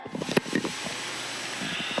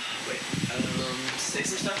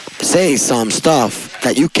Say some stuff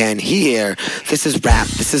that you can hear. This is rap,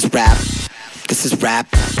 this is rap, this is rap,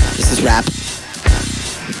 this is rap.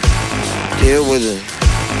 Deal with it.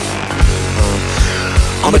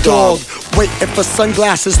 I'm a dog, waiting for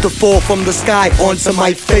sunglasses to fall from the sky onto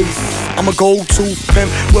my face. I'm a go-to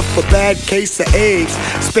pimp with a bad case of AIDS.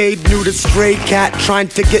 Spade neutered stray cat trying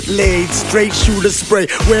to get laid. Straight shooter spray,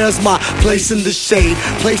 where's my place in the shade?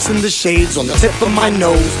 Place in the shades on the tip of my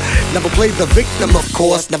nose. Never played the victim, of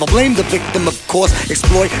course. Never blame the victim, of course.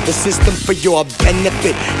 Exploit the system for your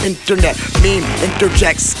benefit. Internet meme,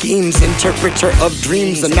 interject schemes. Interpreter of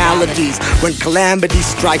dreams and maladies. When calamity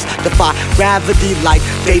strikes, defy gravity like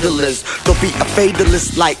fatalist. Don't be a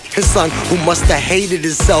fatalist like his son, who must have hated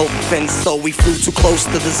himself, and so he flew too close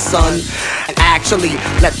to the sun. And actually,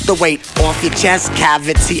 let the weight off your chest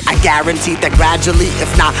cavity. I guarantee that gradually,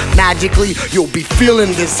 if not magically, you'll be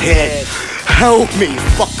feeling this hit. Help me,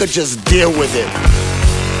 fucker, just deal with it.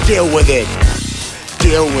 Deal with it.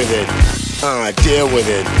 Deal with it. Deal with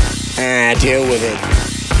it. Deal with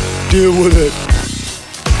it. Deal with it.